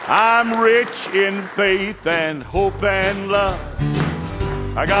I'm rich in faith and hope and love.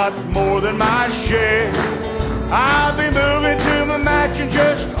 I got more than my share. I'll be moving to my mansion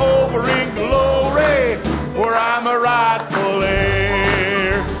just over in glory, where I'm a rightful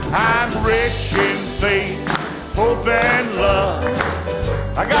heir. I'm rich in faith, hope and love.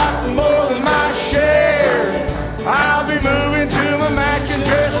 I got more than my share. I'll be moving to my mansion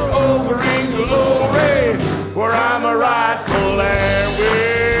just over in glory, where I'm a rightful heir.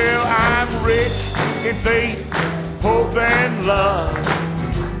 Well, I'm rich in faith, hope and love.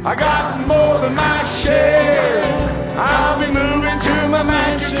 I got more than my share. I'll be moving to my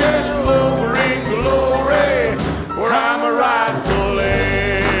mansion just over in glory, where I'm a rightful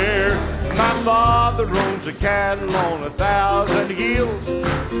heir. My father owns a cattle on 1,000 hills.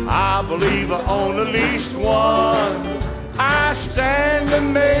 I believe I own at least one. I stand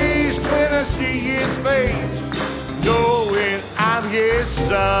amazed when I see his face, knowing I'm his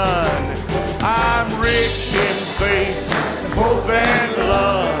son. I'm rich in faith, hope and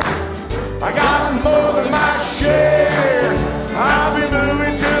love. I got more than my share. I'll be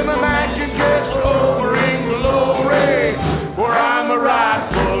moving to my mansion just over in glory, where I'm a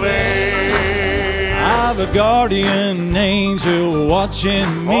rightful heir. I've a guardian angel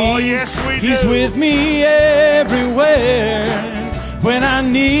watching me. Oh, yes, we do. He's with me everywhere when I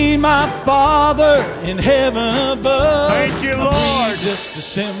need my Father in heaven above. Thank you, Lord. Just a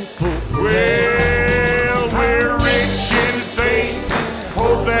simple prayer. Well, we're rich in faith,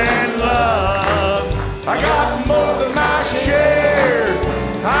 hope and love. I got more than my share.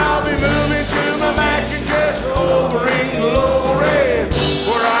 I'll be moving to my mansion just over in glory,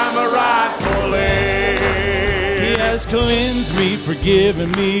 where I'm a rightful heir. He has cleansed me,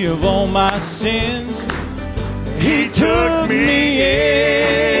 forgiven me of all my sins. He took me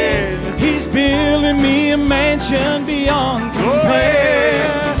in. He's building me a mansion beyond compare.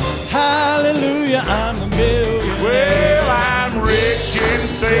 Hallelujah, I'm a millionaire. Well, I'm rich in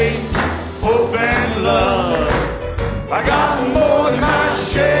faith, hope and love. I got more than my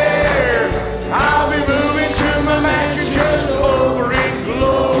share. I'll be moving to my mansion just over in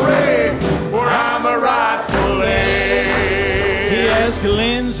glory, where I'm a rightful heir. He has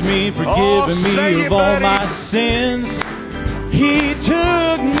cleansed me, forgiven me of all my sins. He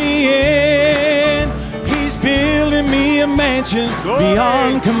took me in. He's building me a mansion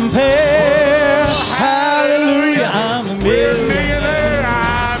beyond compare. Hallelujah, I'm a millionaire.